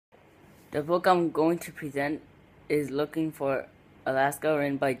The book I'm going to present is Looking for Alaska,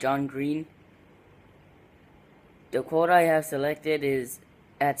 written by John Green. The quote I have selected is,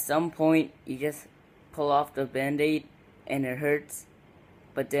 "At some point, you just pull off the band-aid and it hurts,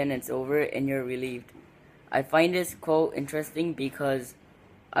 but then it's over and you're relieved." I find this quote interesting because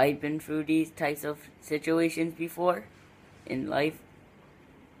I've been through these types of situations before in life.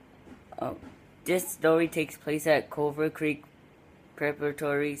 This story takes place at Culver Creek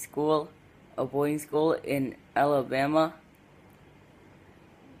Preparatory School, a boarding school in Alabama.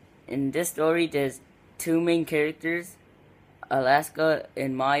 In this story, there's two main characters, Alaska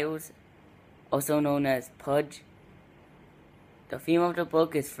and Miles, also known as Pudge. The theme of the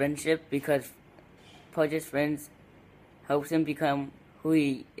book is friendship because Pudge's friends helps him become who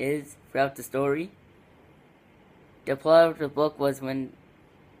he is throughout the story. The plot of the book was when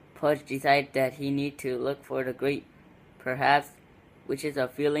Pudge decided that he needed to look for the great perhaps, which is a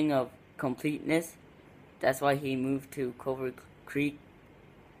feeling of completeness. That's why he moved to Culver Creek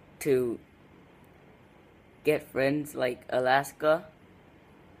to get friends like Alaska.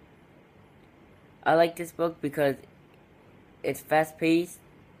 I like this book because it's fast-paced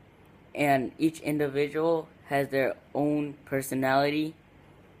and each individual has their own personality,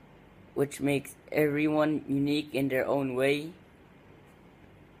 which makes everyone unique in their own way.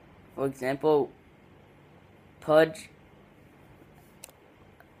 For example, Pudge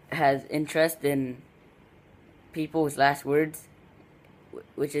has interest in people's last words,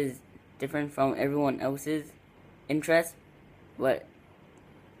 which is different from everyone else's interest, but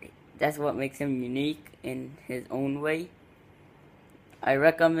that's what makes him unique in his own way. I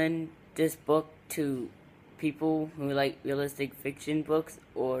recommend this book to people who like realistic fiction books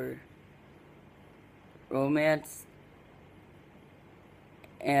or romance,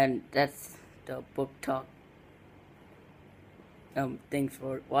 and that's the book talk. Thanks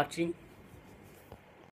for watching.